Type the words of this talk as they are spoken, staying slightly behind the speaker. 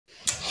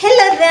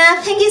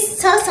there, thank you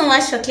so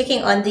much for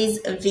clicking on this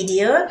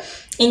video.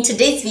 In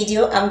today's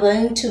video, I'm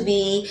going to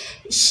be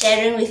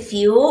sharing with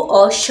you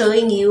or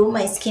showing you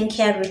my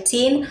skincare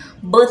routine,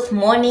 both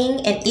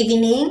morning and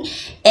evening,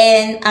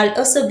 and I'll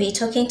also be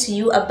talking to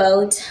you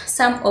about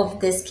some of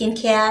the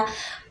skincare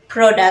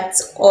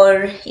products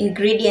or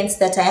ingredients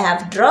that I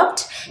have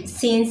dropped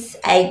since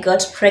I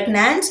got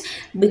pregnant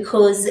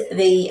because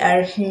they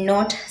are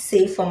not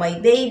safe for my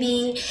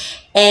baby.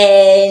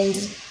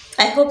 And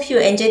I hope you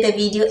enjoy the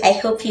video. I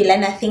hope you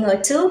learn a thing or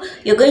two.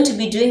 You're going to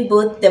be doing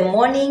both the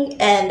morning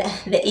and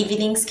the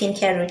evening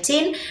skincare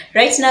routine.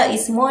 Right now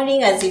it's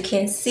morning. As you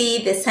can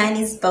see, the sun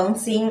is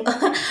bouncing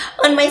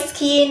on my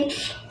skin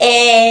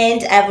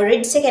and I've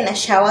already taken a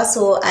shower,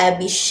 so I'll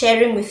be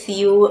sharing with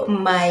you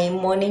my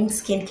morning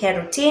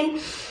skincare routine.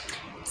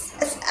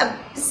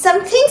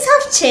 Some things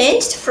have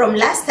changed from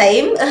last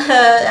time,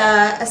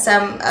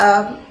 some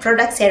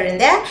products here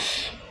and there,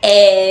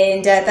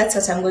 and that's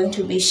what I'm going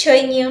to be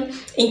showing you.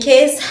 In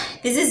case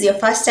this is your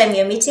first time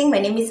you're meeting, my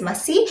name is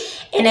Mercy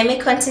and I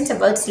make content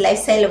about the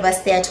lifestyle of a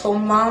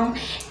stay-at-home mom,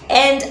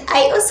 and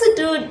I also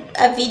do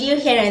a video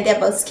here and there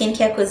about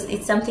skincare because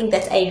it's something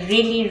that I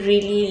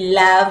really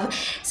love,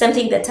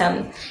 something that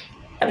I'm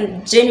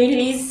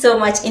genuinely so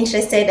much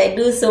interested. I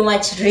do so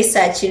much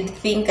research. You'd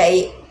think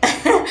I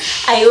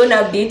own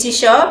a beauty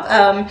shop,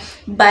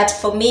 but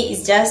for me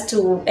it's just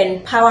to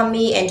empower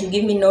me and to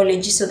give me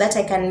knowledge so that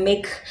I can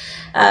make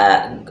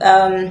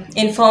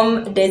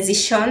informed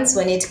decisions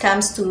when it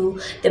comes to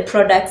the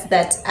products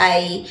that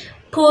I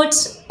put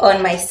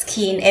on my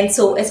skin. And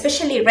so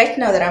especially right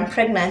now that I'm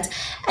pregnant,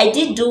 I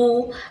did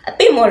do a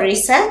bit more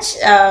research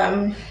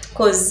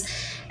because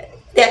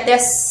there are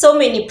so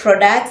many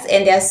products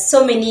and there are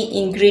so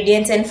many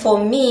ingredients, and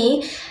for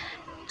me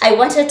I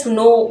wanted to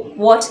know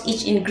what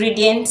each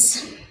ingredient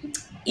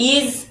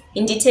is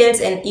in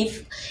details and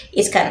if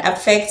it can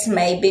affect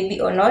my baby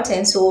or not.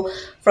 And so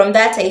from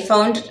that I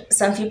found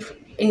some few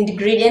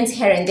ingredients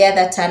here and there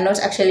that are not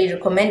actually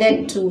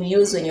recommended to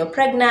use when you're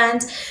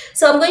pregnant.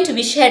 So I'm going to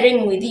be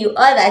sharing with you all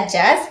that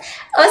jazz.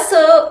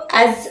 Also,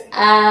 as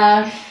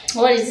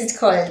what is it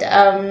called,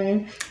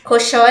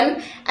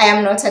 caution, I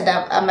am not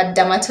I'm a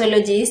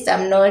dermatologist.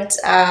 I'm not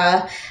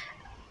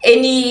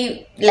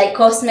any like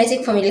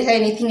cosmetic formulator or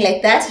anything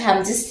like that.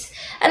 I'm just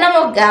a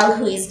normal girl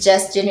who is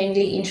just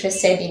genuinely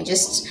interested in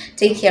just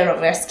taking care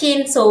of her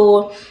skin.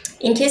 So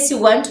in case you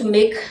want to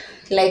make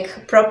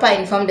like proper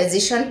informed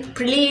decision,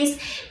 please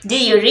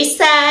do your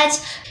research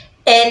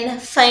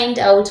and find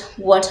out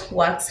what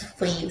works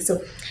for you.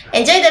 So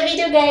enjoy the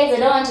video, guys. I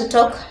don't want to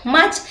talk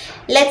much.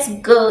 Let's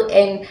go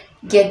and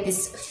get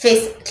this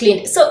face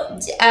cleaned. So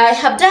I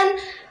have done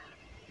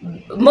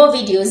more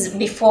videos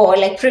before,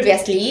 like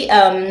previously,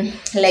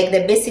 like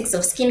the basics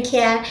of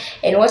skincare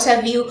and what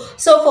have you.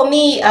 So for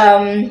me,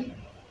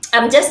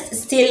 I'm just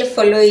still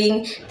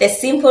following the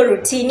simple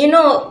routine. You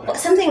know,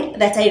 something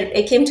that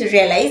I came to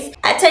realize,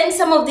 at times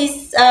some of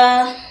these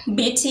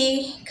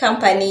beauty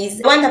companies,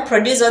 the one that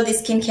produce all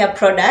these skincare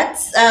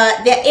products,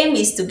 their aim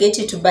is to get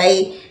you to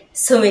buy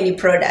so many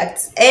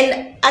products,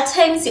 and at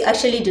times you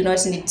actually do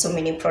not need so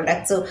many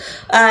products. So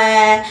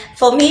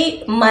for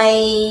me,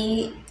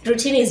 my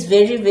routine is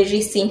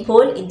very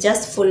simple. It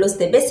just follows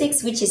the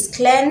basics, which is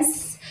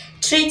cleanse,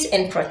 treat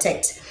and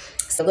protect.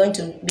 So I'm going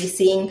to be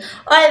seeing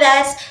all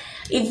that.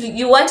 If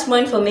you want more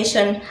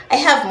information, I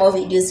have more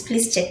videos,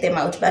 please check them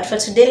out. But for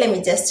today, let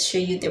me just show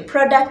you the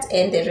product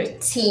and the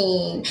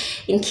routine.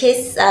 In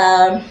case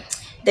the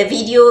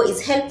video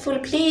is helpful,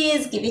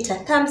 please give it a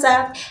thumbs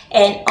up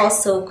and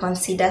also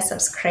consider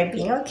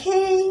subscribing,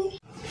 okay?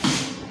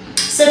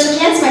 So to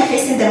cleanse my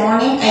face in the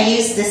morning, I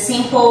use the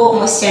simple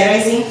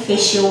moisturizing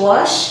facial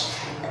wash,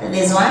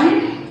 this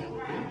one.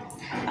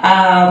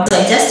 So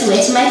I just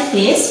wet my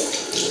face.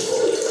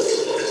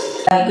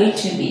 I'm going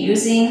to be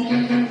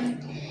using,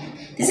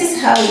 this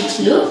is how it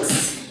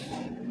looks.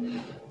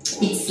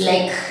 It's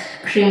like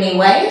creamy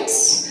white,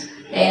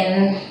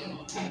 and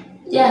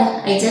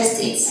yeah, it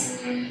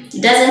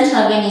doesn't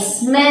have any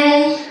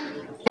smell.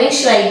 Make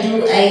sure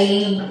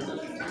I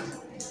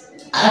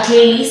at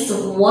least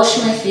wash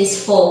my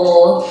face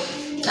for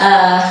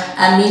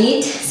a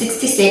minute,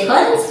 60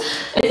 seconds.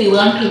 If you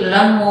want to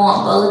learn more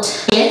about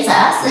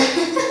cleansers,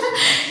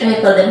 let me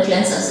call them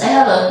cleansers. I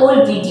have a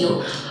whole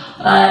video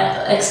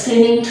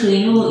explaining to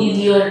you if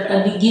you're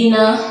a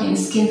beginner in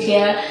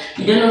skincare,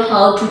 you don't know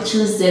how to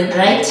choose the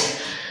right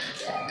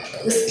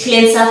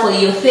cleanser for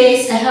your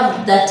face. I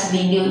have that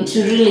video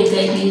to really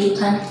guide you. You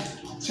can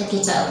check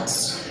it out.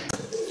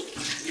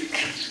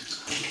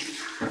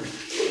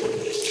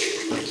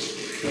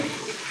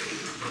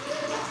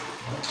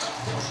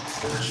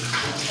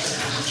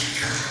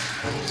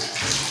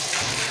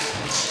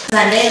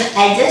 And then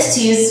I just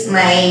use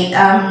my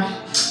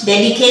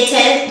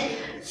dedicated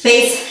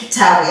face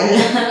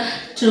towel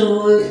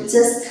to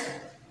just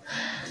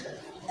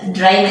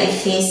dry my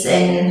face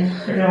and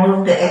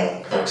remove the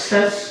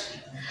excess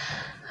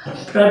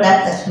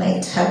product that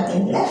might have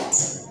been left.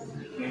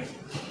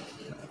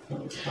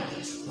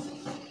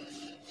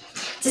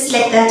 Just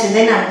like that, and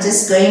then I'm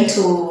just going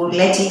to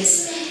let it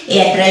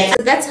air dry.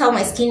 So that's how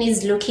my skin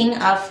is looking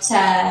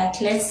after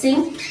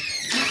cleansing.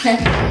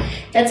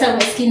 That's how my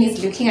skin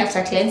is looking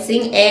after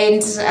cleansing.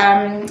 And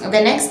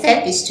the next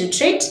step is to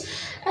treat.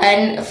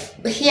 And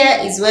here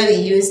is where we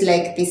use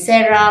like the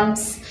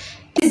serums.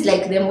 This is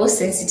like the most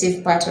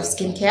sensitive part of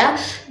skincare,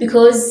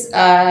 because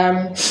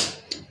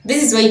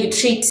this is where you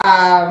treat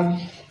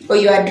or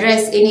you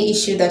address any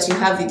issue that you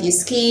have with your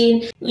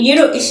skin. You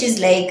know, issues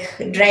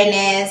like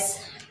dryness,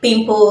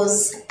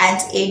 pimples,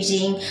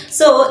 anti-aging.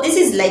 So this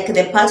is like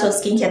the part of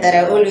skincare that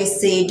I always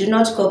say, do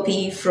not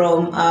copy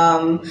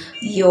from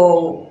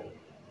your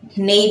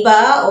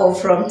neighbor or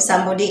from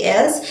somebody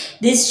else.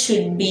 This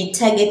should be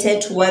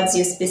targeted towards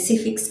your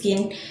specific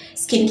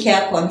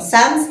skincare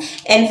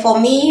concerns. And for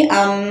me,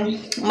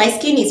 my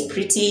skin is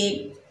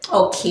pretty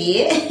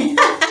okay.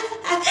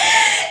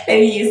 Let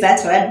me use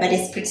that word, but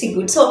it's pretty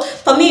good. So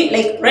for me,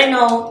 like right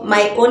now,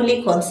 my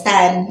only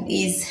concern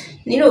is,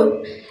 you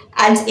know,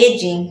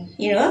 anti-aging,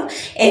 you know.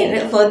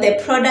 And for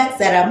the products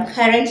that I'm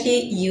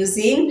currently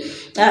using,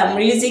 I'm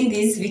using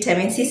this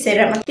vitamin C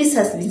serum. This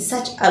has been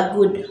such a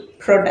good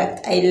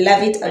product. I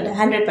love it. I'd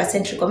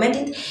 100% recommend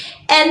it.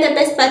 And the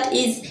best part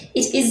is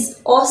it is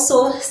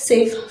also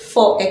safe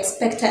for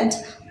expectant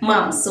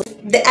moms. So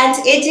the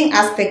anti-aging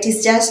aspect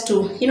is just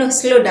to, you know,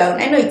 slow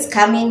down. I know it's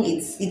coming,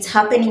 it's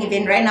happening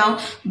even right now,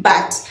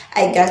 but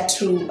I got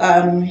to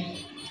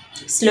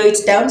slow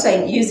it down. So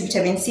I use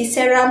vitamin C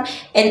serum,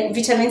 and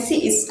vitamin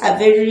C is a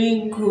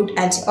very good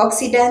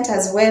antioxidant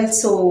as well.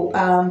 So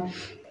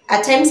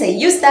at times I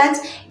use that,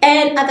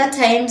 and other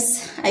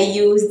times I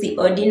use the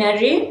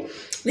ordinary.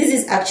 This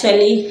is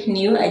actually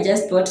new. I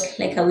just bought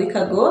like a week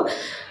ago.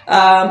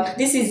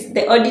 This is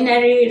the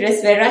ordinary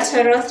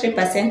resveratrol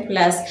 3%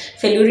 plus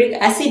ferulic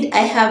acid. I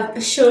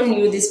have shown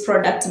you this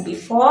product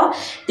before.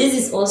 This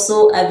is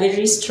also a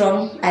very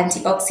strong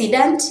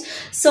antioxidant.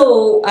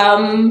 So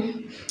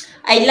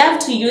I love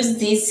to use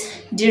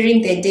this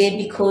during the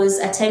day, because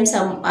at times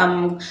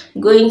I'm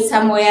going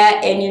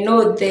somewhere and, you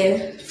know,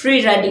 the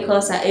free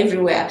radicals are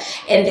everywhere,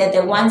 and they're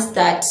the ones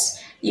that,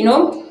 you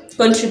know,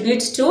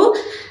 contribute to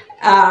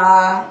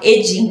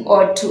aging,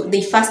 or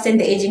they fasten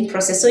the aging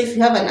process. So if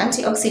you have an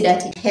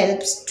antioxidant, it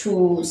helps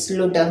to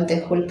slow down the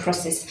whole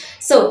process.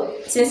 So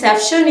since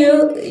I've shown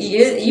you,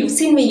 you've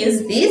seen me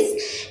use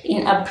this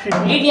in a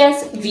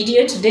previous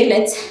video, today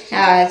let's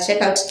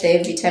check out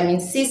the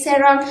vitamin C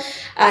serum.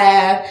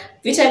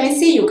 Vitamin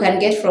C you can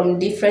get from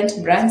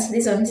different brands.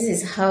 This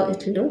is how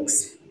it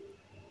looks.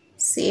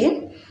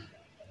 See?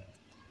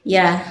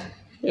 Yeah,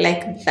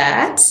 like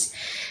that.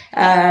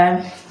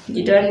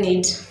 You don't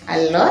need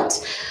a lot.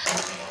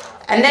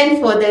 And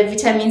then for the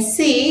vitamin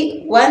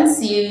C,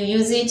 once you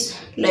use it,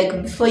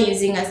 like before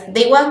using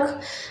they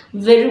work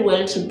very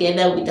well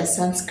together with the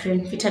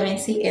sunscreen, vitamin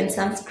C and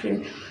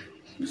sunscreen.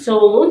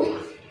 So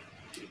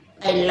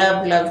I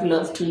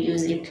love to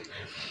use it.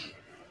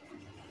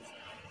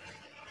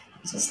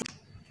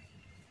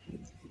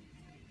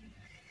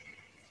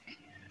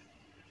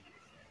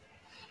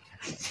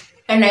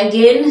 And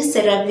again,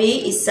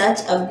 CeraVe is such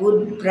a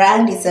good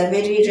brand. It's a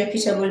very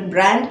reputable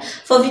brand.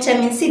 For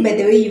vitamin C, by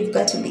the way, you've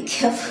got to be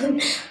careful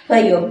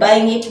while you're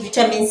buying it.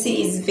 Vitamin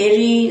C is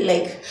very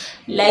like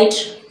light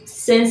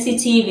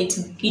sensitive. It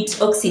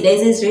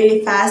oxidizes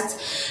really fast.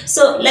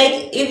 So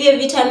like if your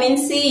vitamin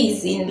C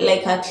is in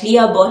like a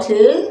clear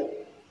bottle,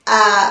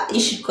 you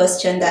should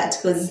question that,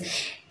 because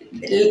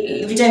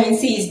vitamin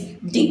C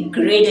is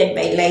degraded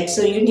by light.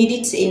 So you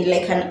need it in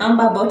like an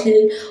amber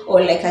bottle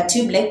or like a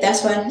tube like that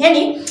one.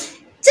 Yani,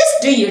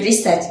 just do your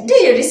research. Do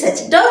your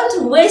research.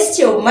 Don't waste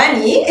your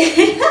money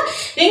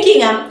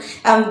thinking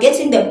I'm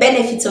getting the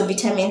benefits of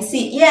vitamin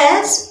C.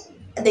 Yes,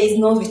 there is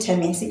no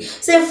vitamin C.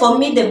 So for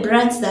me, the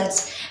brands that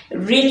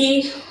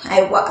really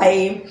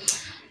I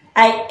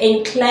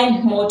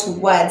incline more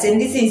towards,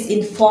 and this is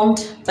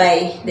informed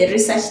by the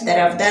research that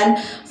I've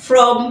done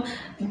from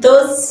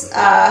those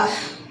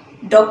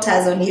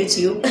doctors on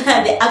YouTube.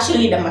 They're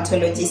actually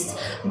dermatologists,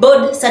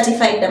 board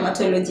certified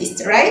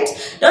dermatologists, right?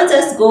 Don't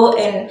just go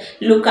and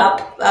look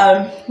up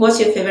what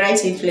your favorite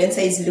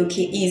influencer is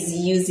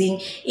using.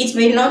 It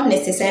may not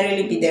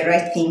necessarily be the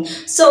right thing.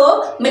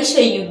 So make sure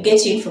you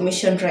get your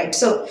information right.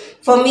 So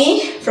for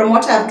me, from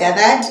what I've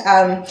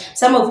gathered,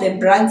 some of the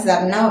brands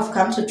that now I've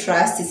come to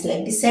trust is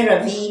like the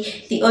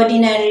CeraVe, the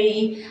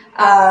Ordinary,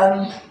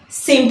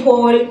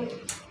 Simple.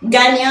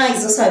 Garnier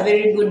is also a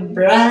very good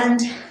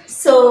brand.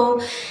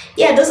 So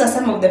yeah, those are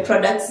some of the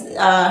products,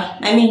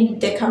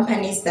 the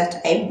companies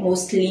that I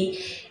mostly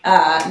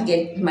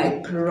get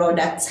my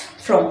products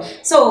from.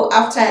 So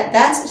after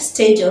that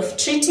stage of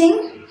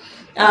treating,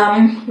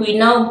 we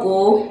now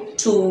go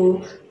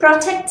to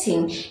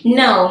protecting.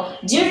 Now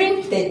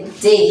during the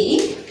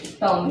day,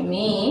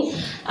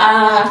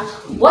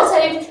 what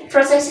are you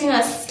protecting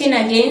our skin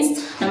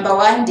against? Number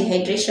one,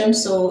 dehydration.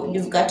 So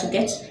you've got to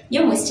get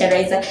your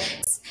moisturizer.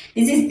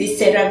 This is the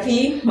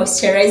CeraVe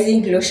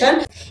moisturizing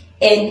lotion,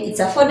 and it's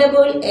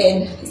affordable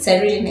and it's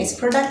a really nice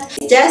product.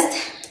 It's just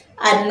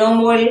a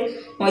normal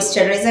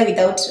moisturizer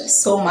without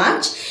so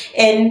much,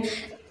 and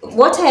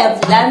what I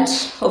have learned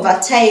over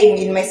time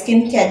in my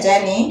skincare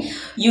journey,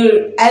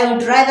 I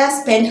would rather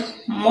spend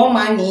more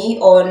money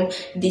on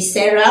the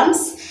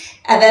serums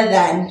other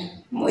than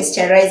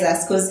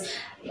moisturizers, because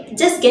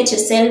just get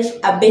yourself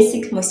a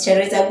basic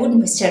moisturizer, good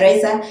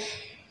moisturizer.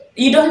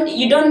 You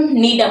don't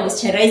need a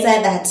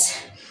moisturizer that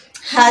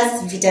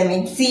has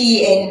vitamin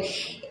C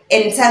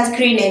and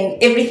sunscreen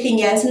and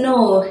everything else.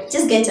 No,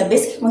 just get a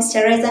basic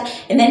moisturizer,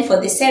 and then for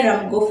the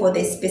serum, go for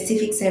the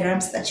specific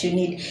serums that you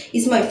need.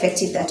 It's more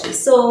effective that way.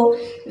 So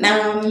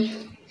CeraVe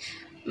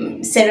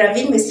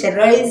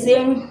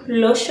moisturizing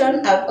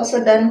lotion, I've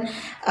also done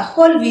a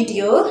whole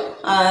video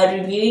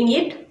reviewing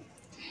it.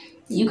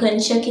 You can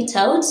check it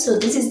out. So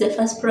this is the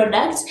first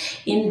product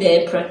in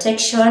the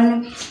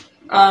protection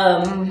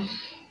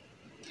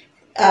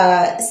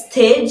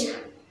stage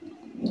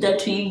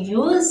that we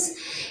use.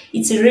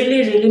 It's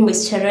really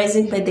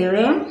moisturizing, by the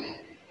way,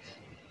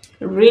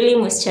 really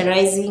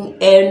moisturizing,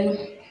 and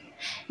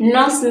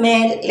no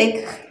smell.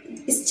 Like,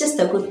 it's just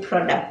a good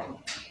product.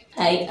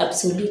 I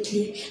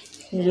absolutely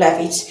love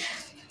it.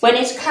 When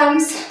it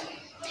comes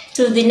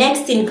to the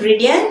next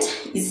ingredient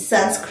is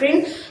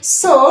sunscreen.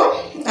 So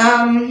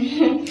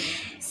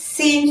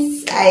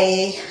since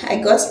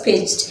I got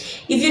paged,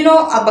 if you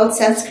know about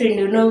sunscreen,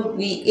 you know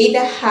we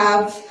either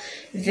have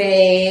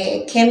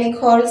the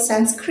chemical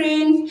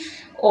sunscreen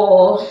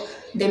or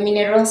the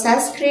mineral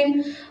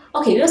sunscreen.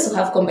 Okay, we also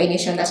have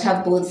combination that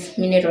have both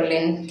mineral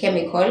and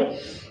chemical.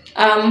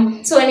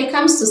 So when it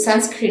comes to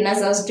sunscreen,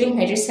 as I was doing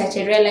my research,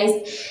 I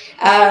realized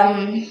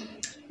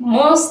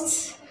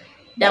most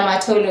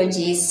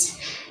dermatologists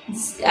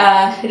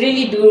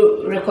really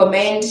do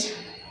recommend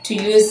to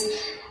use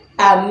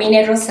a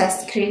mineral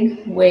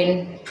sunscreen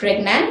when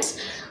pregnant,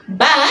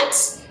 but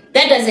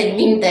that doesn't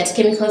mean that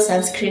chemical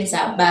sunscreens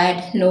are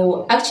bad.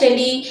 No,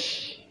 actually,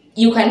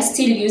 you can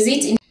still use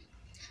it.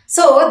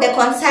 So the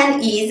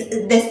concern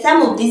is that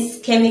some of these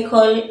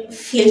chemical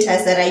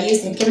filters that are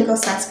used in chemical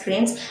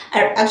sunscreens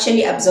are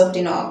actually absorbed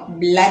in our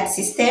blood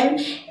system,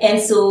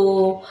 and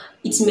so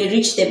it may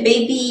reach the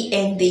baby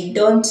and they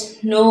don't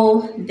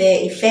know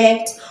the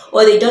effect,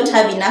 or they don't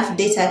have enough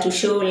data to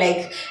show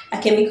like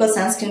a chemical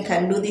sunscreen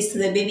can do this to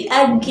the baby.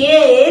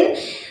 Again,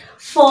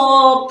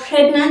 for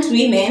pregnant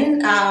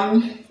women,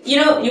 you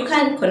know, you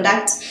can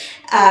conduct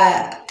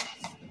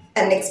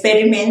an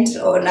experiment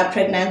on a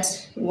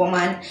pregnant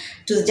woman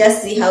to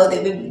just see how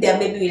their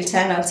baby will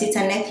turn out. It's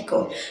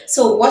unethical.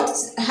 So what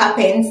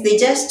happens, they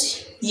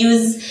just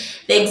use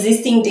the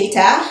existing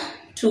data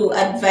to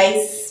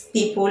advise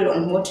people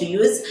on what to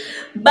use,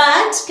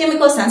 but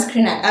chemical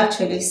sunscreen are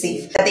actually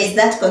safe. There's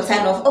that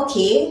concern of,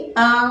 okay,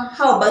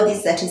 how about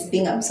this that is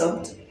being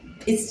absorbed?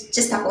 It's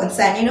just a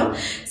concern, you know.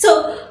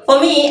 So for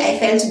me, I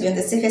felt to be on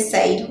the safest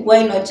side,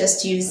 why not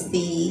just use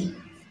the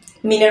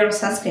mineral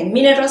sunscreen?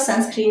 Mineral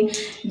sunscreen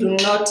do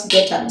not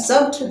get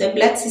absorbed to the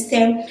blood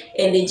system,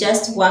 and they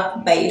just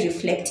work by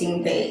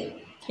reflecting the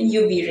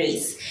UV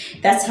rays.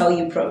 That's how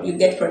you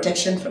get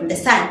protection from the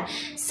sun.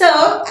 So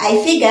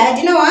I figured,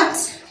 you know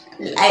what,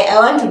 I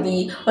want to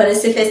be on the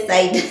safest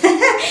side.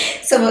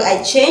 So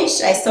I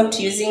changed. I stopped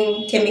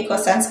using chemical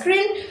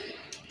sunscreen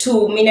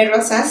to mineral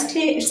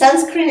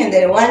sunscreen, and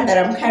the one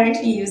that I'm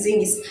currently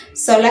using is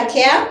Solar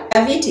Care.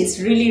 It is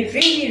really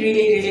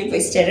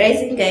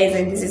moisturizing, guys,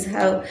 and this is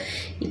how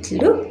it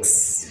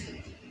looks.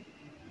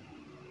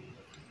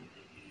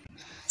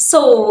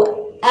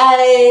 So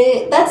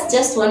that's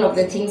just one of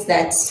the things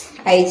that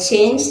I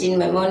changed in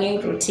my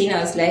morning routine.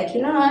 I was like,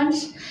 you know what,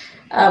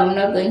 I'm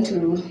not going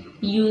to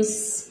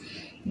use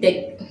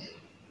the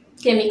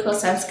chemical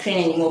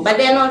sunscreen anymore, but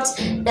they're not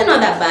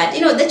that bad.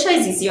 You know, the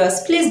choice is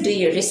yours. Please do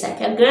your research.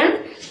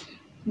 Again,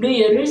 do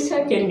your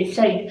research and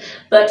decide.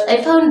 But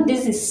I found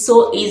this is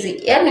so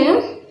easy.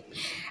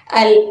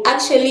 I'll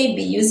actually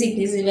be using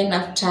this even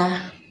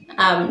after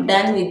I'm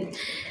done with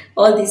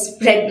all these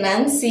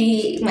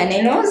pregnancy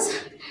manenos,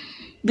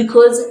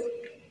 because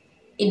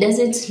it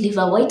doesn't leave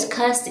a white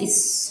cast. It's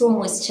so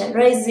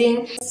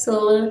moisturizing.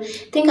 So I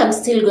think I'm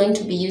still going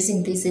to be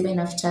using this even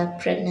after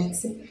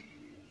pregnancy.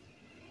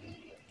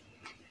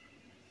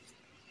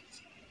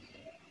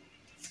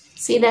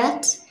 See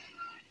that?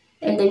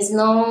 And there's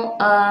no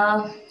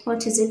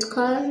what is it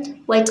called,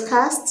 white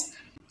cast.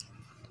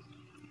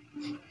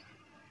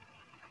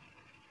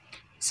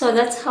 So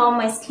that's how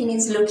my skin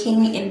is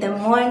looking in the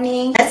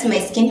morning. That's my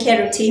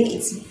skincare routine.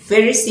 It's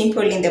very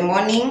simple in the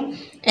morning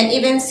and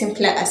even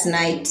simpler at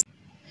night.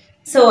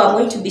 So I'm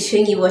going to be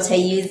showing you what I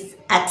use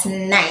at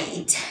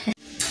night.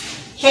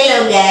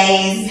 Hello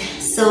guys.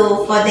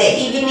 So for the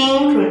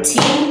evening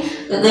routine,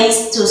 we're going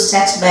to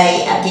start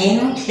by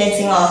again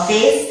cleansing our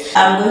face.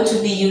 I'm going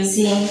to be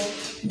using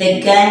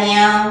the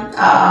Garnier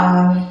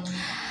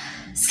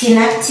Skin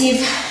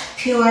Active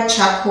Pure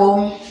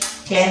Charcoal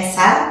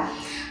Cleanser.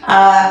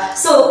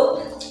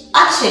 So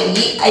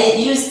actually I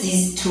use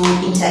these two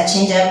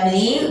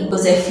interchangeably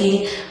because I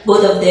feel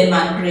both of them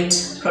are great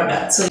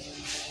products. So,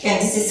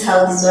 and this is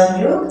how this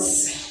one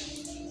looks.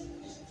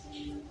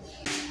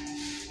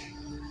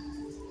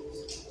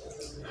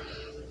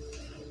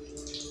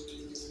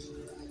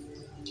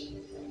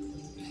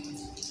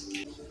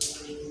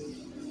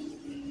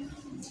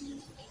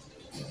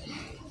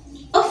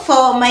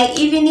 For my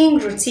evening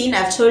routine,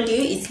 I've told you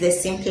it's the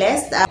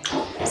simplest.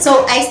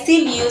 So I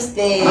still use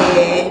the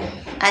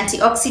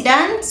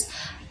antioxidants,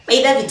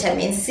 either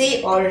vitamin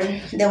C or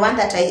the one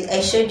that I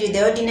showed you,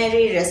 the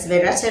ordinary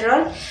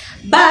resveratrol.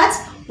 But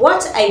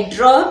what I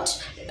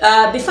dropped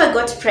before I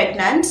got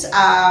pregnant,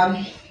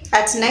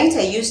 at night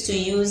I used to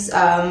use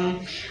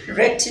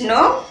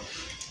retinol,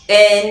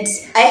 and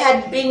I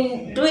had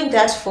been doing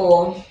that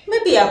for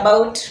maybe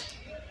about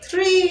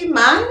 3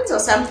 months or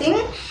something.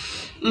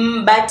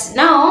 But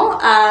now,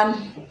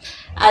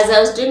 as I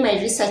was doing my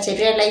research, I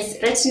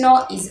realized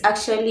retinol is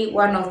actually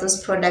one of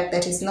those products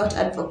that is not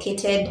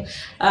advocated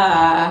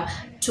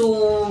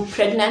to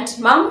pregnant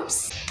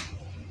moms.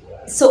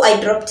 So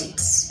I dropped it.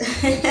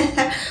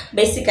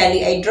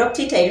 Basically, I dropped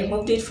it. I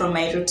removed it from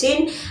my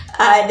routine.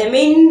 The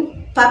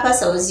main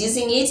purpose I was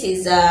using it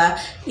is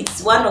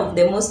it's one of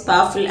the most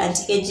powerful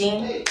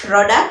anti-aging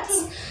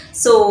products.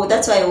 So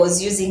that's why I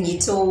was using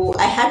it. So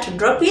I had to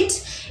drop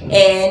it,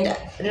 and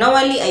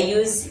normally I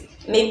use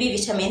maybe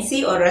vitamin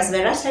C or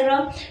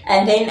resveratrol,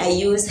 and then I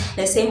use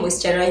the same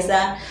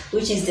moisturizer,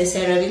 which is the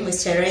CeraVe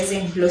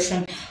moisturizing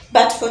lotion.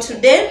 But for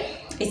today,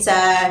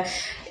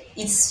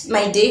 it's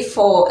my day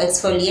for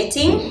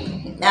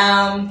exfoliating.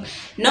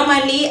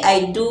 Normally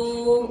I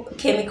do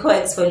chemical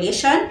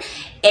exfoliation,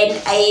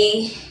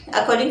 and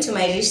according to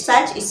my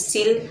research, it's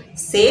still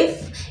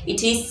safe.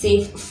 It is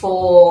safe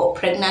for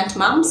pregnant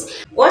moms.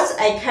 What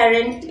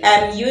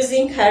I'm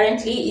using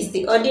currently is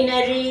the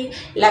ordinary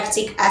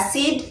lactic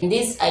acid.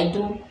 This I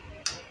do,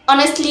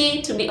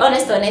 honestly, to be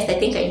honest, I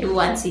think I do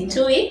once in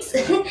 2 weeks.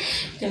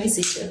 Let me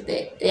switch off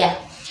there. Yeah,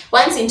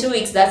 once in 2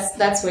 weeks,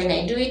 that's when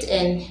I do it,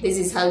 and this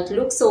is how it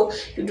looks. So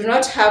you do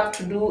not have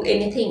to do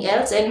anything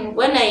else. And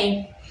when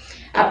I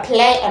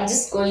apply, I'm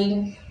just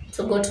going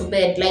to go to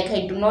bed. Like,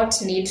 I do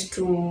not need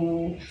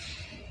to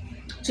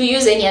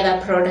use any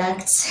other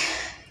products.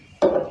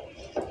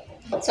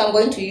 So I'm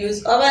going to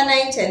use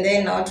overnight, and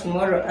then now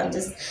tomorrow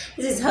this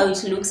is how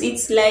it looks.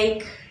 It's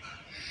like,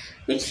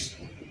 which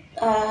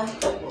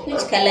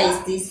color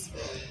is this?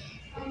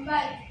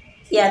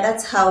 Yeah,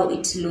 that's how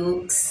it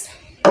looks.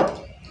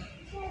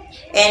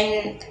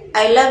 And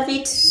I love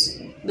it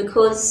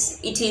because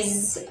it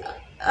is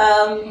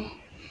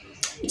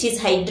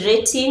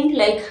hydrating.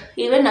 Like,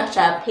 even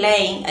after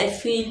applying, I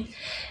feel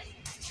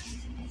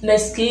my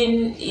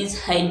skin is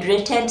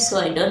hydrated, so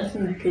I don't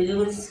need to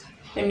use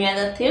any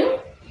other thing.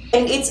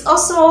 And it's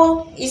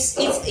also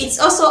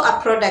a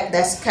product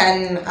that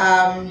can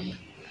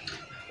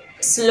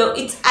it's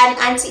an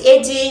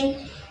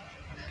anti-aging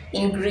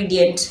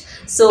ingredient.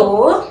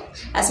 So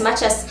as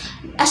much as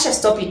I shall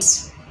stop it,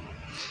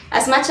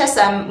 as much as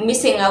I'm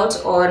missing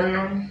out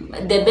on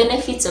the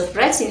benefits of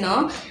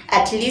retinol,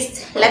 at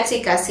least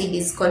lactic acid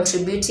is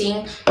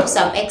contributing to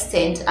some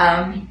extent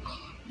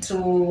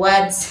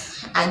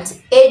towards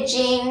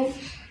anti-aging,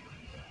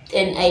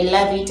 and I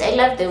love it. I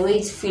love the way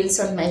it feels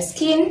on my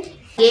skin.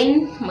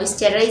 Again,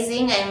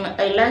 moisturizing,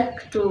 I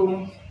like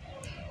to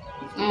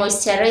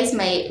moisturize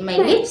my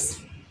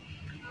lips,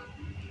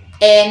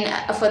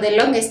 and for the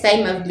longest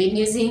time I've been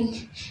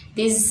using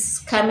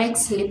this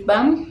Camex lip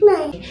balm.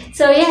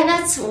 So yeah,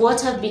 that's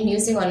what I've been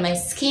using on my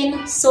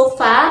skin so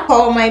far.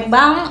 For my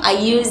balm, I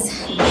use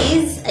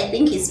this. I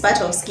think it's part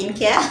of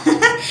skincare.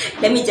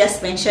 Let me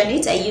just mention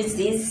it. I use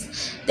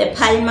this, the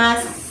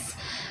Palmer's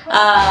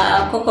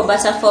cocoa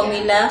butter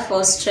formula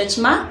for stretch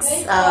marks.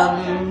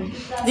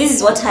 This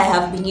is what I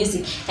have been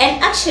using,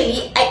 and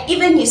actually I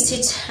even used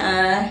it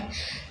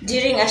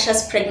during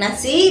Asha's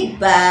pregnancy,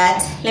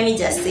 but let me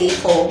just say,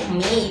 for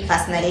me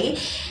personally,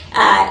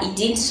 it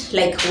didn't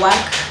like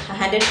work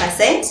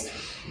 100%.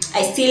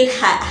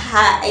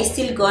 I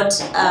still got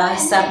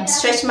some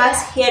stretch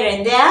marks here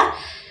and there,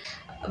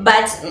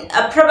 but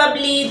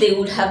probably they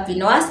would have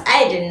been worse.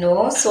 I don't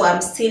know, so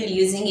I'm still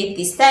using it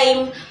this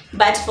time.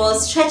 But for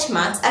stretch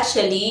marks,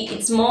 actually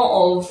it's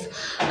more of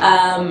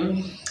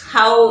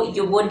how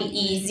your body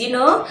is, you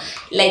know,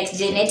 like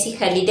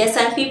genetically. There's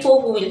some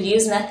people who will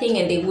use nothing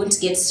and they won't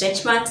get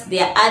stretch marks.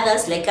 There are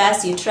others like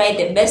us, you try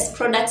the best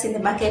products in the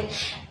market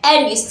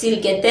and you still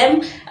get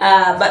them,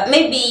 but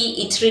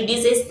maybe it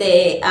reduces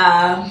the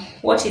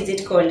what is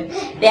it called,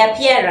 the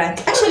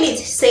appearance. Actually it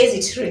says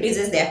it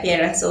reduces the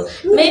appearance, so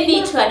maybe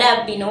it would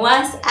have been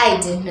worse, I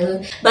don't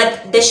know.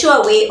 But the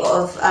sure way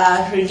of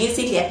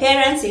reducing the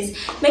appearance is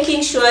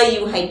making sure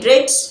you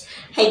hydrate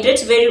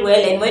very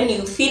well, and when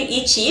you feel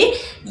itchy,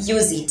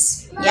 use it.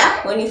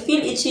 Yeah, when you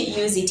feel itchy,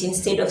 use it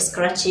instead of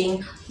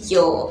scratching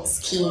your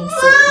skin.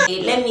 So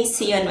let me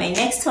see you on my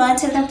next one.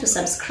 Tell them to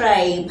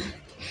subscribe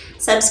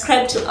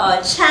to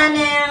our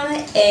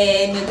channel,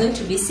 and we're going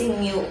to be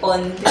seeing you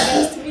on the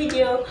next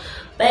video.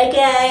 Bye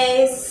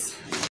guys.